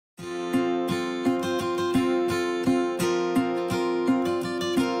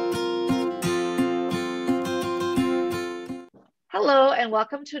Hello, and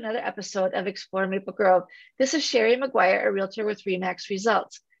welcome to another episode of Explore Maple Grove. This is Shari McGuire, a realtor with RE/MAX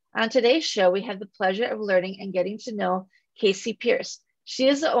Results. On today's show, we have the pleasure of learning and getting to know Casey Pierce. She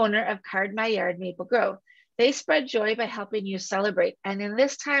is the owner of Card My Yard Maple Grove. They spread joy by helping you celebrate. And in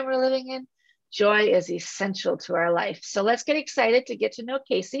this time we're living in, joy is essential to our life. So let's get excited to get to know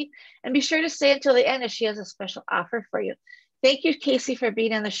Casey, and be sure to stay until the end as she has a special offer for you. Thank you, Casey, for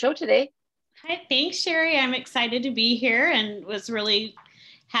being on the show today. Hi, thanks, Shari. I'm excited to be here and was really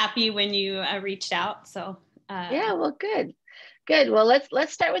happy when you reached out. So yeah, well, good. Well,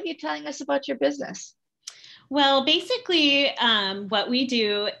 let's start with you telling us about your business. Well, basically, what we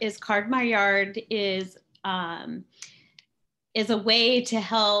do is Card My Yard is a way to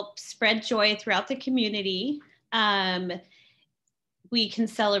help spread joy throughout the community. We can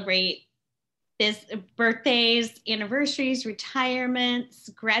celebrate birthdays, anniversaries, retirements,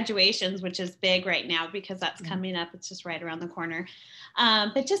 graduations, which is big right now because that's coming up. It's just right around the corner.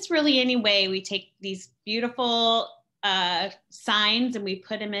 But just really any way, we take these beautiful signs and we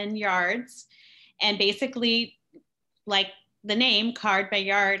put them in yards. And basically, like the name Card My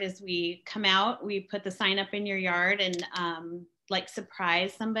Yard, is we come out, we put the sign up in your yard and like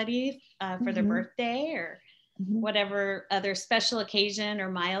surprise somebody for their birthday or whatever other special occasion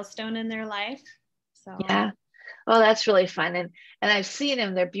or milestone in their life. So yeah, well, that's really fun, and I've seen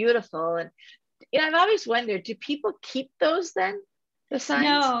them. They're beautiful, and I've always wondered, do people keep those then, the signs?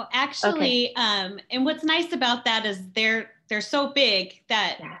 No, actually, okay. And what's nice about that is they're so big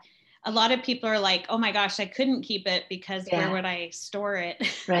that a lot of people are like, oh my gosh, I couldn't keep it because where would I store it?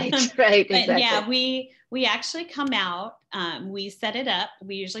 Right, right, exactly. But yeah, we actually come out, we set it up.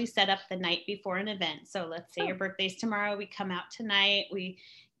 We usually set up the night before an event. So let's say your birthday's tomorrow, we come out tonight. We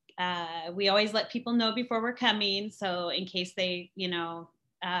always let people know before we're coming, so in case they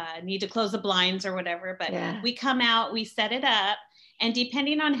need to close the blinds or whatever. But we come out, we set it up, and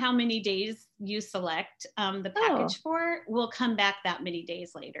depending on how many days you select the package for, we'll come back that many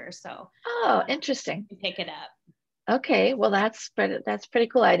days later. So interesting. Pick it up. Okay, well, that's pretty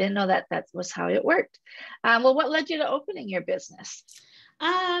cool. I didn't know that was how it worked. Well, what led you to opening your business?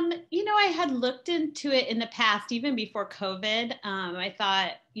 I had looked into it in the past, even before COVID. I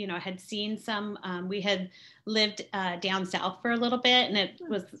thought, I had seen some, we had lived down south for a little bit, and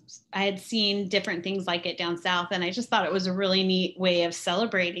I had seen different things like it down south. And I just thought it was a really neat way of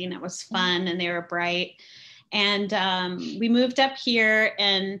celebrating. It was fun and they were bright. And we moved up here,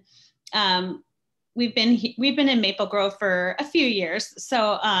 and we've been in Maple Grove for a few years.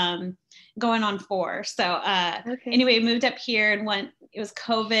 So going on 4. So anyway, we moved up here, and it was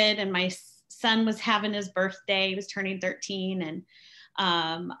COVID, and my son was having his birthday. He was turning 13, and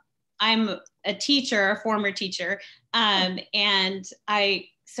I'm a teacher, a former teacher, and I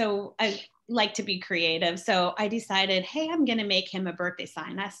like to be creative. So I decided, hey, I'm going to make him a birthday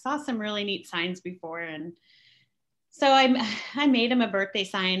sign. I saw some really neat signs before, and so I made him a birthday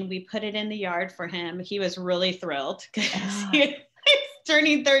sign. We put it in the yard for him. He was really thrilled because he's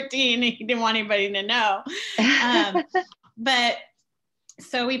turning 13 and he didn't want anybody to know. But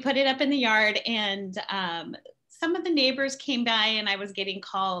so we put it up in the yard, and some of the neighbors came by, and I was getting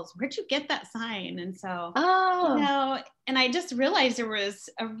calls, where'd you get that sign? And so, and I just realized there was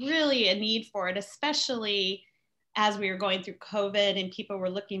really a need for it, especially as we were going through COVID and people were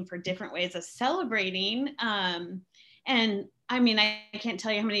looking for different ways of celebrating. And I mean, I can't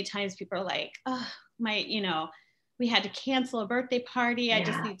tell you how many times people are like, oh, we had to cancel a birthday party. I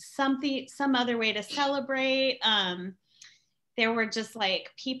just need some other way to celebrate. There were just like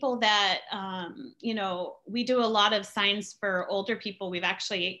people that, we do a lot of signs for older people. We've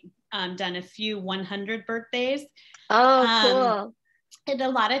actually done a few 100 birthdays. Cool. And a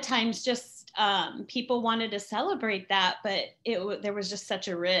lot of times just people wanted to celebrate that, but there was just such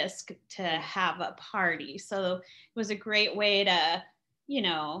a risk to have a party. So it was a great way to,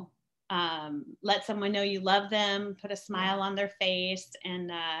 let someone know you love them, put a smile on their face.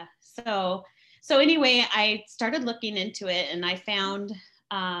 And so anyway, I started looking into it, and I found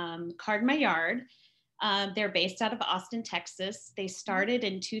Card My Yard. They're based out of Austin, Texas. They started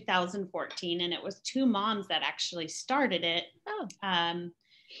in 2014, and it was 2 moms that actually started it.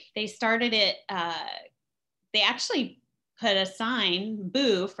 They started it, they actually put a sign,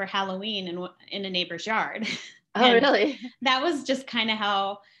 boo, for Halloween in a neighbor's yard. Oh, really? That was just kind of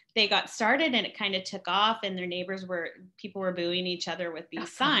how they got started, and it kind of took off, and people were booing each other with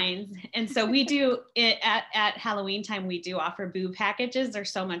these signs. And so we do it at Halloween time, we do offer boo packages. They're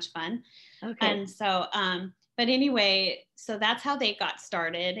so much fun. Okay. And so, but anyway, so that's how they got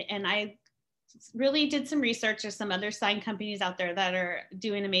started. And I really did some research. There's some other sign companies out there that are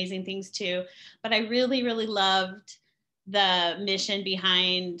doing amazing things too. But I really, really loved the mission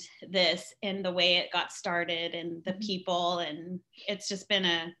behind this and the way it got started and the people. And it's just been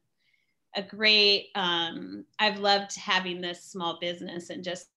a great, I've loved having this small business and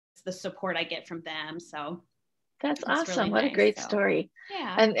just the support I get from them. So that's it's awesome. really What nice. a great So, story.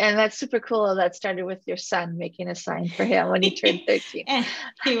 yeah. And that's super cool. That started with your son making a sign for him when he turned 13. And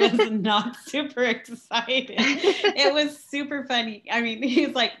he was not super excited. It was super funny. I mean,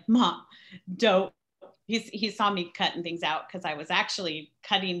 he's like, Mom, don't. He saw me cutting things out because I was actually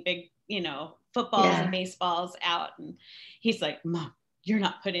cutting big, footballs and baseballs out. And he's like, Mom, you're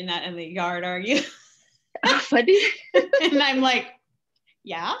not putting that in the yard, are you? Funny. And I'm like,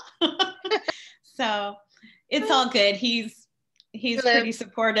 yeah. So it's all good. He's pretty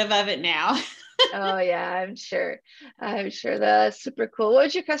supportive of it now. Oh yeah, I'm sure. That's super cool. What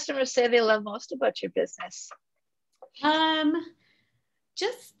would your customers say they love most about your business?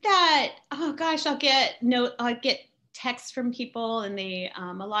 Just that, oh gosh, I'll get texts from people, and they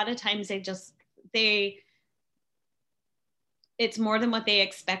a lot of times it's more than what they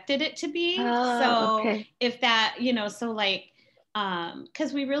expected it to be. So okay. if that,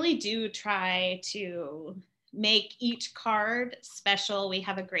 because we really do try to make each card special. We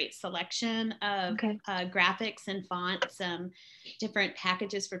have a great selection of graphics and fonts, different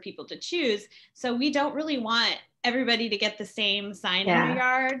packages for people to choose. So we don't really want everybody to get the same sign in their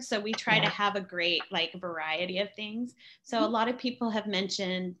yard. So we try to have a great variety of things. So a lot of people have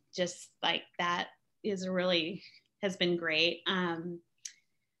mentioned just that has been great.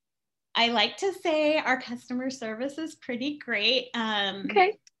 I like to say our customer service is pretty great.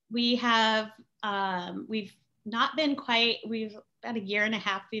 We have, we've not been we've about a year and a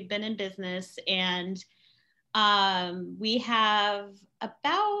half we've been in business, and we have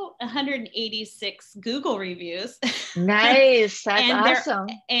about 186 Google reviews. Nice. That's and awesome.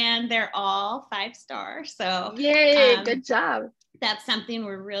 They're all 5-star. So yay, good job. That's something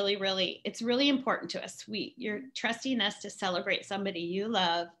we're it's really important to us. You're trusting us to celebrate somebody you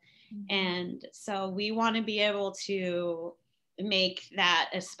love. And so we want to be able to make that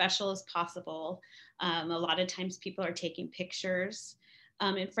as special as possible. A lot of times people are taking pictures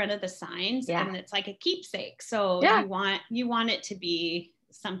in front of the signs, and it's like a keepsake. So you want it to be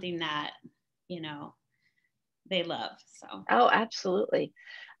something that, they love. So. Oh, absolutely.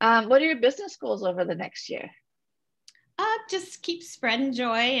 What are your business goals over the next year? Just keep spreading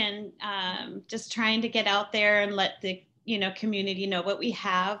joy, and just trying to get out there and let the community know what we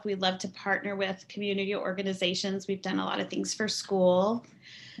have. We love to partner with community organizations. We've done a lot of things for school,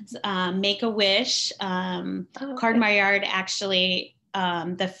 Make-A-Wish, Card My Yard. Actually,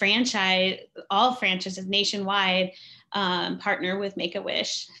 the franchise, all franchises nationwide, partner with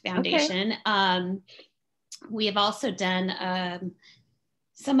Make-A-Wish Foundation. We have also done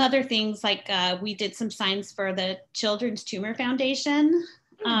some other things, like we did some signs for the Children's Tumor Foundation.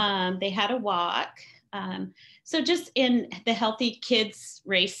 They had a walk. So just in the Healthy Kids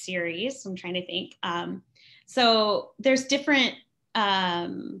Race series, I'm trying to think. So there's different,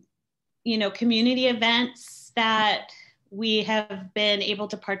 community events that we have been able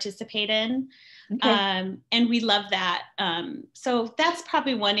to participate in. And we love that. So that's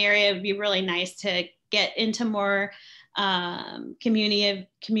probably one area. It would be really nice to get into more community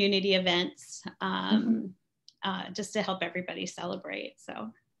events, just to help everybody celebrate.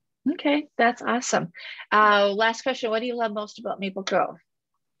 So. Okay, that's awesome. Last question. What do you love most about Maple Grove?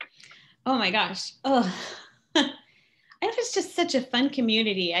 Oh my gosh. Oh, it was just such a fun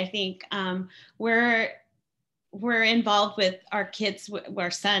community. I think we're involved with our kids. Our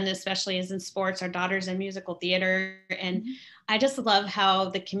son especially is in sports. Our daughter's in musical theater. And I just love how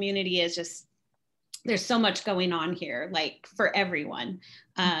the community is just, there's so much going on here, for everyone.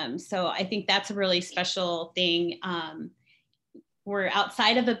 So I think that's a really special thing. We're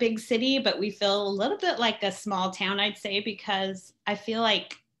outside of a big city, but we feel a little bit like a small town, I'd say, because I feel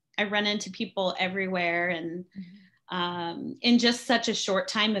like I run into people everywhere. And in just such a short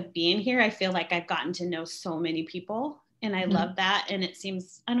time of being here, I feel like I've gotten to know so many people, and I love that. And it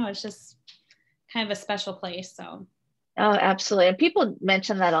seems, I don't know, it's just kind of a special place. So. Oh, absolutely. And people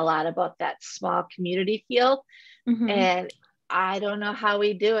mention that a lot about that small community feel. And I don't know how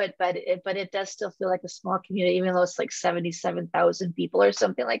we do it, but it does still feel like a small community, even though it's like 77,000 people or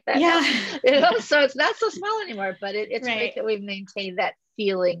something like that. Yeah. So it's not so small anymore, but it's great that we've maintained that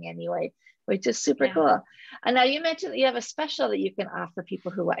feeling anyway, which is super cool. And now you mentioned that you have a special that you can offer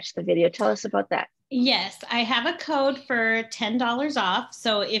people who watch the video. Tell us about that. Yes, I have a code for $10 off.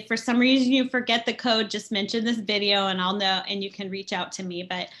 So if for some reason you forget the code, just mention this video and I'll know, and you can reach out to me.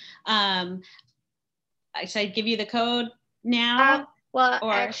 But should I give you the code now?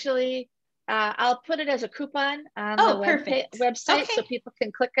 Actually, I'll put it as a coupon on Oh, the perfect. website, Okay. so people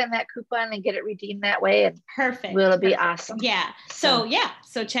can click on that coupon and get it redeemed that way. And Perfect. Will be awesome. Yeah. So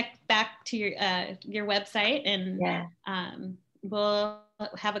check back to your website, and we'll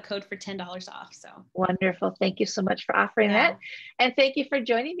have a code for $10 off. So wonderful. Thank you so much for offering that. And thank you for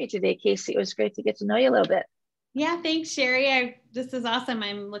joining me today, Casey. It was great to get to know you a little bit. Yeah, thanks, Shari. This is awesome.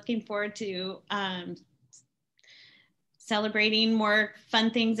 I'm looking forward to celebrating more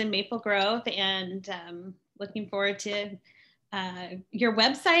fun things in Maple Grove, and looking forward to your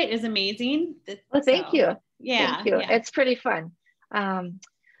website is amazing. Well, thank you. Yeah, thank you. Yeah. It's pretty fun.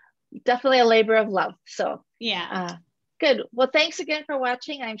 Definitely a labor of love. So good. Well, thanks again for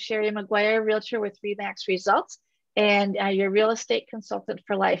watching. I'm Shari McGuire, realtor with RE/MAX Results, and your real estate consultant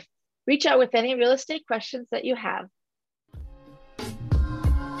for life. Reach out with any real estate questions that you have.